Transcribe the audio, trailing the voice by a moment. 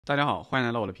大家好，欢迎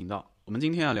来到我的频道。我们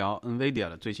今天要聊 NVIDIA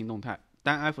的最新动态。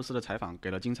丹·艾弗斯的采访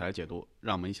给了精彩的解读，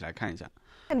让我们一起来看一下。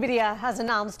NVIDIA has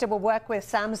announced it will work with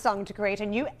Samsung to create a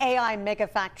new AI mega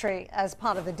factory as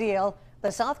part of the deal.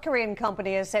 The South Korean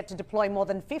company is set to deploy more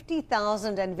than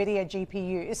 50,000 NVIDIA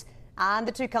GPUs, and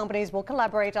the two companies will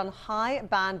collaborate on high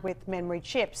bandwidth memory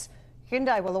chips.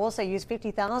 Hyundai will also use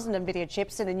 50,000 NVIDIA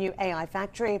chips in a new AI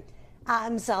factory.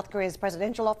 And South Korea's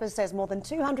presidential office says more than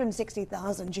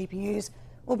 260,000 GPUs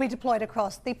will be deployed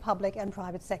across the public and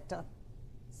private sector.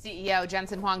 CEO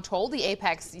Jensen Huang told the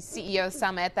APEC CEO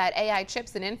Summit that AI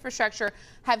chips and infrastructure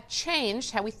have changed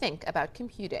how we think about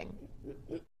computing.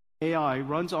 AI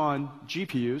runs on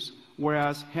GPUs,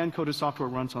 whereas hand-coded software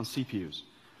runs on CPUs.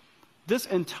 This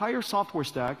entire software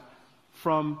stack,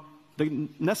 from the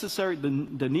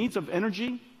needs of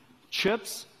energy,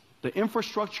 chips, the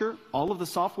infrastructure, all of the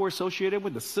software associated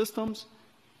with the systems,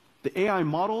 the AI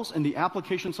models, and the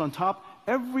applications on top,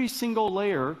 every single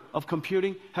layer of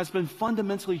computing has been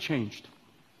fundamentally changed.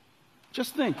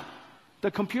 Just think, the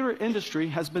computer industry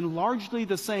has been largely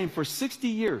the same for 60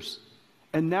 years.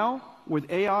 And now, with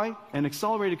AI and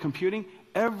accelerated computing,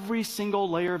 every single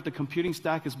layer of the computing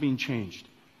stack is being changed.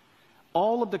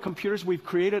 All of the computers we've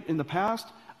created in the past,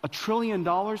 $1 trillion,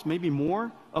 maybe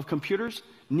more, of computers,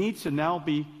 needs to now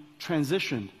be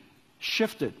transitioned,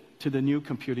 shifted to the new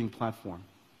computing platform.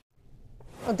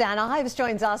 Well, Dan Ives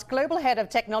joins us, Global Head of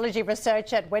Technology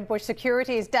Research at Wedbush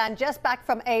Securities. Dan, just back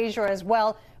from Asia as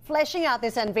well, fleshing out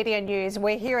this NVIDIA news.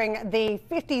 We're hearing the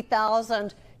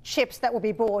 50,000 chips that will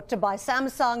be bought by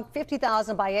Samsung,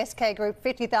 50,000 by SK Group,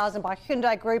 50,000 by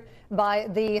Hyundai Group, by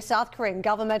the South Korean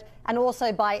government, and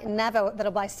also by NAVO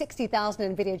that'll buy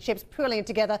 60,000 NVIDIA chips, pooling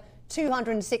together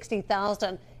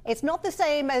 260,000. It's not the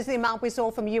same as the amount we saw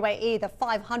from UAE, the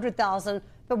 500,000.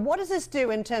 But what does this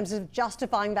do in terms of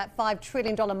justifying that $5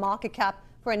 trillion market cap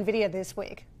for NVIDIA this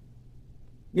week?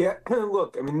 Yeah,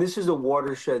 look, I mean, this is a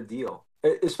watershed deal,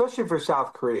 especially for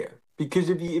South Korea. Because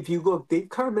if you look, they've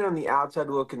kind of been on the outside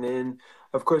looking in.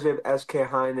 Of course, they have SK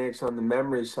Hynix on the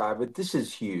memory side, but this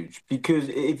is huge. Because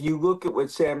if you look at what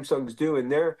Samsung's doing,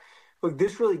 look,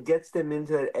 this really gets them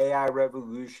into that AI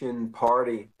revolution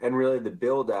party and really the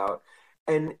build out.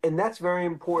 And that's very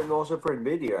important also for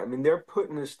NVIDIA. I mean, they're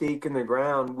putting a stake in the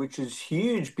ground, which is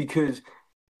huge because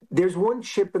there's one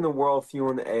chip in the world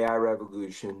fueling the AI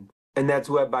revolution, and that's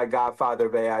led by godfather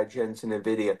of AI, Jensen,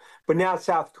 NVIDIA. But now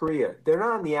South Korea, they're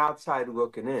not on the outside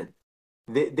looking in.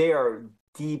 They are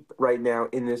deep right now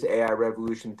in this AI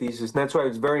revolution thesis. And that's why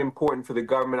it's very important for the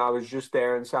government. I was just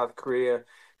there in South Korea.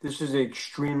 This is an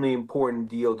extremely important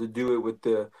deal to do it with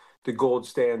the gold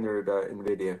standard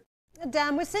NVIDIA.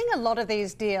 Dan, we're seeing a lot of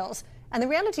these deals, and the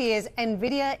reality is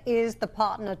NVIDIA is the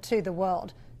partner to the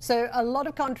world. So a lot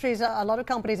of countries, a lot of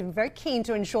companies are very keen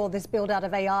to ensure this build-out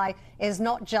of AI is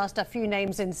not just a few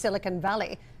names in Silicon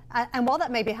Valley. And while that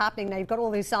may be happening now, you've got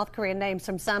all these South Korean names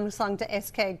from Samsung to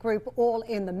SK Group all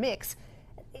in the mix.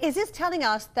 Is this telling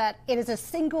us that it is a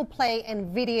single-play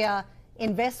NVIDIA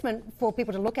investment for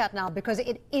people to look at now because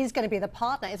it is going to be the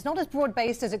partner? It's not as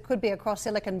broad-based as it could be across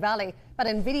Silicon Valley, but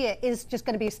NVIDIA is just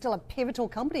going to be still a pivotal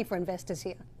company for investors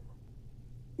here.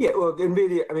 Yeah, well,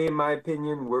 NVIDIA, I mean, in my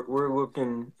opinion, we're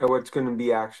looking at what's going to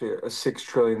be actually a $6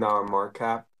 trillion market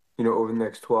cap, over the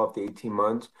next 12 to 18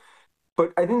 months.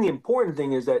 But I think the important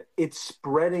thing is that it's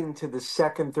spreading to the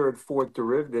second, third, fourth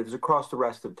derivatives across the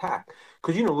rest of tech.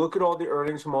 Because, look at all the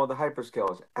earnings from all the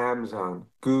hyperscalers, Amazon,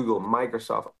 Google,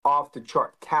 Microsoft, off the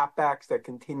chart. CapEx that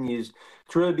continues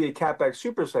to really be a CapEx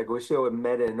super cycle. We see it with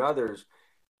Meta and others.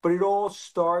 But it all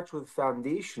starts with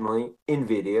foundationally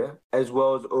NVIDIA as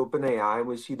well as OpenAI.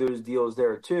 We see those deals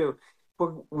there too.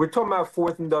 But we're talking about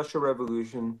fourth industrial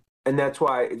revolution. And that's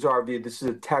why it's our view this is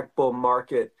a tech bull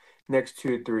market next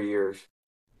 2 to 3 years.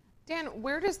 Dan,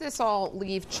 where does this all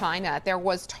leave China? There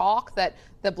was talk that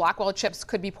the Blackwell chips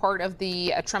could be part of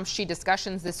the Trump-Xi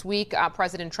discussions this week.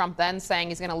 President Trump then saying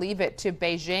he's going to leave it to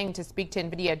Beijing to speak to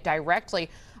NVIDIA directly.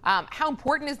 How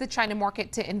important is the China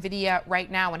market to NVIDIA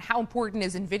right now, and how important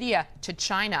is NVIDIA to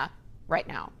China right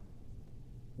now?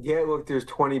 Yeah, look, there's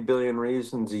 20 billion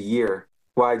reasons a year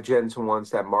why Jensen wants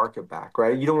that market back,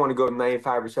 right? You don't want to go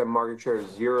 95% market share to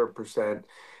 0%.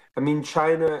 I mean,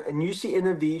 China, and you see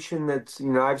innovation that's,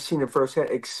 I've seen it firsthand,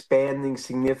 expanding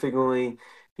significantly,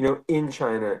 in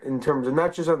China in terms of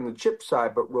not just on the chip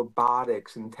side, but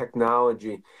robotics and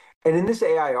technology. And in this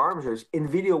AI arms race,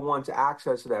 NVIDIA wants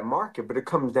access to that market, but it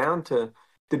comes down to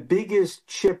the biggest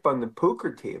chip on the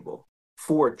poker table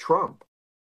for Trump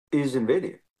is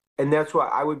NVIDIA. And that's why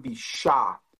I would be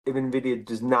shocked if NVIDIA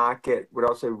does not get what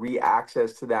I'll say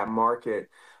re-access to that market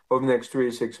over the next 3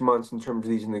 to 6 months in terms of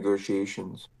these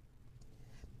negotiations.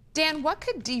 Dan, what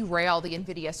could derail the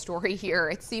NVIDIA story here?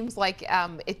 It seems like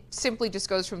it simply just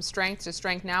goes from strength to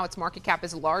strength. Now its market cap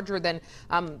is larger than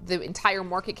the entire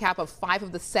market cap of 5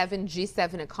 of the 7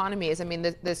 G7 economies. I mean,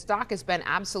 the stock has been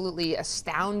absolutely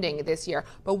astounding this year.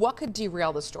 But what could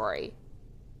derail the story?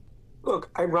 Look,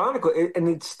 ironically, and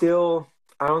it's still,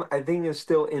 I think it's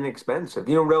still inexpensive,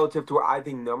 relative to where I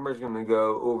think numbers are going to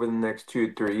go over the next 2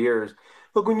 to 3 years.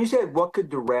 Look, when you say what could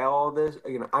derail all this,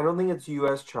 I don't think it's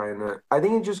US, China. I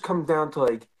think it just comes down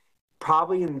to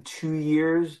probably in 2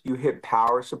 years, you hit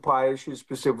power supply issues,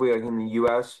 specifically in the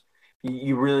US.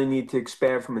 You really need to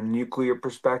expand from a nuclear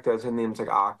perspective, as in names like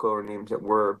Akko or names that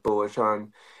we're bullish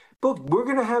on. But we're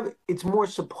going to have, it's more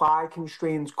supply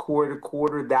constraints quarter to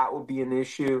quarter. That will be an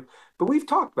issue. But we've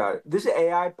talked about it. This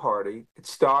AI party, it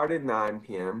started at 9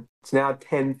 p.m. It's now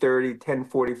 10:30,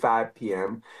 10:45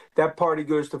 p.m. That party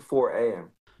goes to 4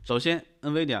 a.m. 首先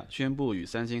 ，NVIDIA 宣布与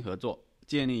三星合作，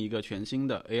建立一个全新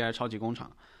的 AI 超级工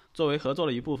厂。作为合作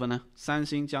的一部分呢，三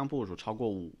星将部署超过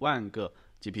5万个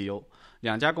GPU，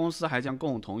 两家公司还将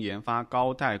共同研发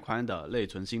高带宽的内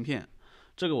存芯片。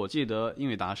这个我记得英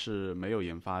伟达是没有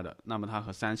研发的，那么它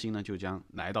和三星呢就将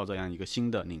来到这样一个新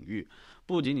的领域。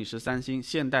不仅仅是三星，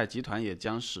现代集团也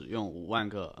将使用5万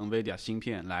个 NVIDIA 芯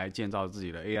片来建造自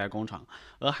己的 AI 工厂。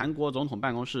而韩国总统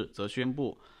办公室则宣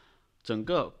布，整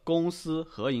个公司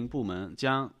合营部门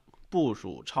将部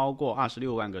署超过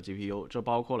26万个 GPU， 这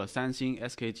包括了三星、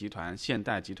SK 集团、现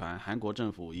代集团、韩国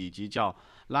政府以及叫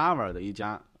Lava 的一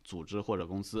家组织或者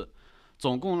公司。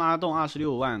总共拉动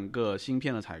26万个芯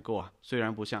片的采购啊，虽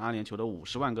然不像阿联酋的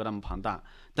50万个那么庞大，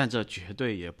但这绝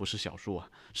对也不是小数啊，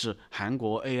是韩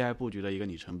国 AI 布局的一个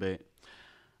里程碑。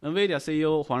NVIDIA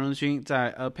CEO 黄仁勋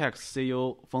在 Apex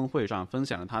CEO 峰会上分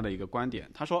享了他的一个观点，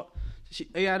他说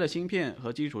AI 的芯片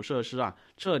和基础设施啊，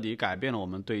彻底改变了我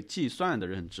们对计算的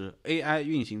认知。AI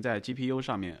运行在 GPU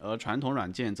上面，而传统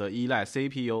软件则依赖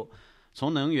CPU。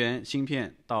从能源、芯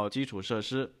片到基础设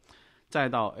施，再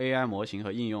到 AI 模型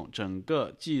和应用，整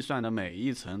个计算的每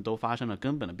一层都发生了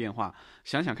根本的变化。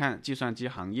想想看，计算机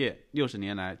行业60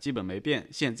年来基本没变，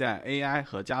现在 AI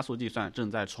和加速计算正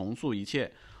在重塑一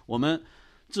切。我们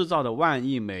制造的10000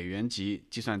亿美元级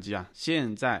计算机啊，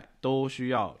现在都需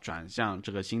要转向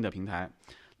这个新的平台。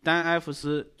丹·埃弗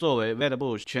斯作为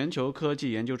Wedbush 全球科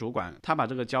技研究主管，他把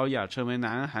这个交易啊称为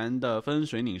南韩的分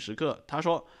水岭时刻。他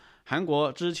说，韩国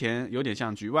之前有点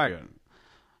像局外人，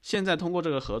现在通过这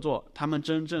个合作，他们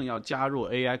真正要加入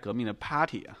AI 革命的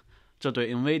party 啊，这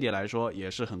对 NVIDIA 来说也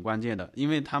是很关键的，因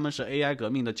为他们是 AI 革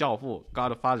命的教父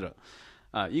Godfather。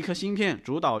一颗芯片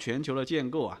主导全球的建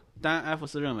构啊，丹·埃弗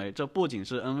斯认为，这不仅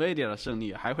是 NVIDIA 的胜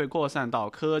利，还会扩散到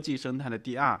科技生态的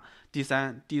第2、第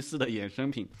3、第4的衍生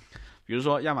品，比如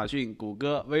说亚马逊、谷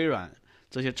歌、微软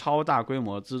这些超大规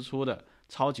模支出的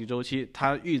超级周期。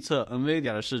他预测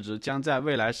NVIDIA 的市值将在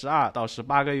未来12到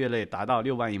18个月内达到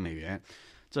6万亿美元，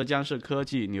这将是科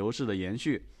技牛市的延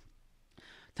续。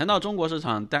谈到中国市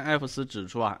场，丹·埃弗斯指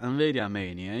出啊 ，NVIDIA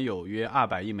每年有约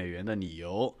200亿美元的理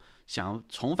由想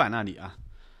重返那里啊，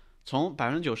从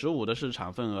95%的市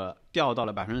场份额掉到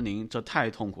了0%，这太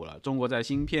痛苦了。中国在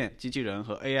芯片、机器人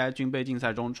和 AI 军备竞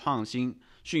赛中创新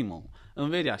迅猛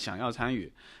 ，NVIDIA 想要参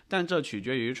与，但这取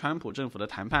决于川普政府的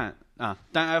谈判啊。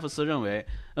丹·埃弗斯认为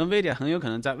 ，NVIDIA 很有可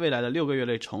能在未来的6个月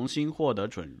内重新获得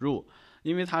准入，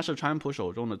因为它是川普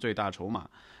手中的最大筹码。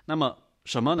那么，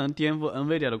什么能颠覆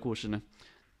NVIDIA 的故事呢？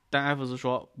但埃弗斯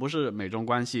说，不是美中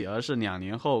关系，而是2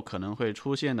年后可能会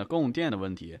出现的供电的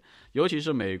问题，尤其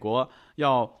是美国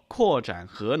要扩展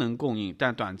核能供应，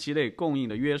但短期内供应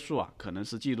的约束啊，可能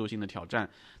是季度性的挑战。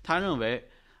他认为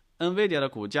 ，NVIDIA 的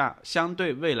股价相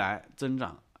对未来增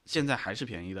长，现在还是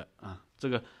便宜的啊。这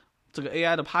个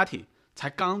AI 的 party 才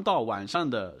刚到晚上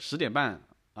的10点半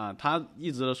啊，他一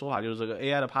直的说法就是这个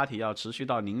AI 的 party 要持续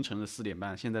到凌晨的4点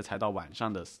半，现在才到晚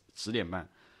上的10点半。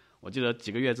我记得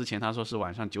几个月之前他说是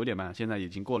晚上9点半，现在已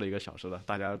经过了1个小时了，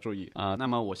大家要注意啊。那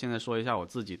么我现在说一下我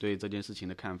自己对这件事情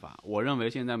的看法。我认为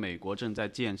现在美国正在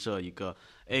建设一个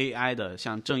AI 的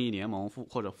像正义联盟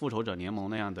或者复仇者联盟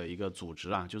那样的一个组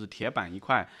织啊，就是铁板一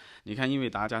块。你看英伟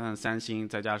达加上三星，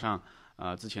再加上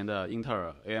之前的英特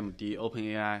尔、AMD、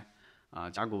OpenAI。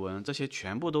甲骨文这些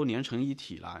全部都连成一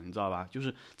体了，你知道吧？就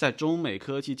是在中美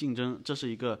科技竞争，这是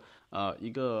一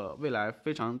个未来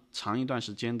非常长一段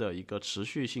时间的一个持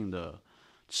续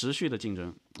的竞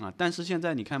争啊。但是现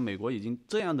在你看，美国已经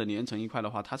这样的连成一块的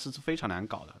话，它是非常难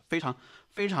搞的，非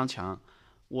常强。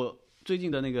我最近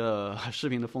的那个视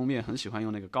频的封面很喜欢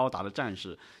用那个高达的战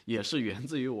士，也是源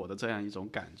自于我的这样一种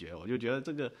感觉。我就觉得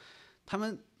这个他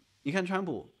们，你看川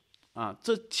普。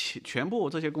这全部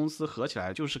这些公司合起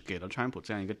来，就是给了川普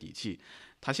这样一个底气。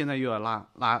他现在又要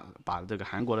把这个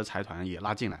韩国的财团也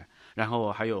拉进来，然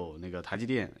后还有那个台积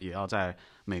电也要在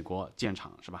美国建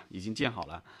厂，是吧？已经建好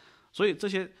了。所以这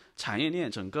些产业链，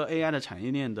整个 AI 的产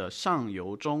业链的上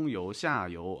游、中游、下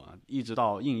游啊，一直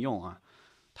到应用啊，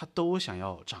他都想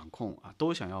要掌控啊，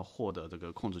都想要获得这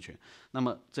个控制权。那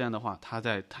么这样的话，他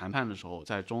在谈判的时候，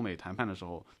在中美谈判的时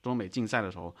候，中美竞赛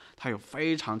的时候，他有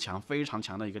非常强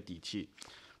的一个底气。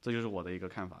这就是我的一个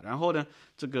看法。然后呢，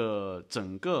这个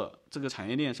整个这个产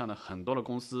业链上的很多的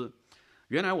公司，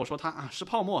原来我说它是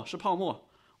泡沫，是泡沫，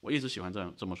我一直喜欢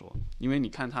这么说，因为你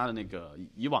看它的那个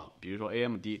以往，比如说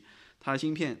AMD， 它的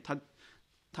芯片，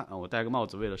我戴个帽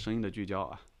子为了声音的聚焦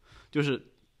啊，就是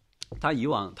它以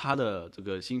往它的这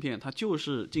个芯片，它就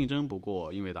是竞争不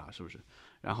过英伟达，是不是？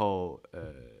然后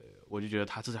我就觉得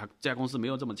它这家公司没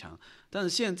有这么强。但是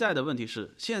现在的问题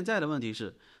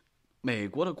是，美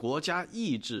国的国家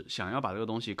意志想要把这个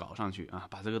东西搞上去啊，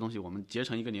把这个东西我们结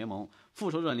成一个联盟，复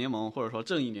仇者联盟或者说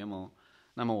正义联盟。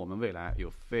那么我们未来有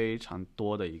非常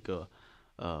多的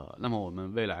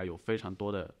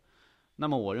那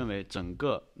么我认为整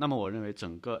个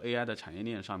AI 的产业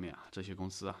链上面啊，这些公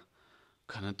司啊，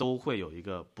可能都会有一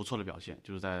个不错的表现，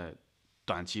就是在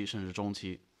短期甚至中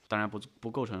期。当然不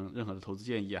构成任何的投资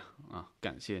建议啊。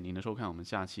感谢您的收看，我们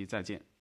下期再见。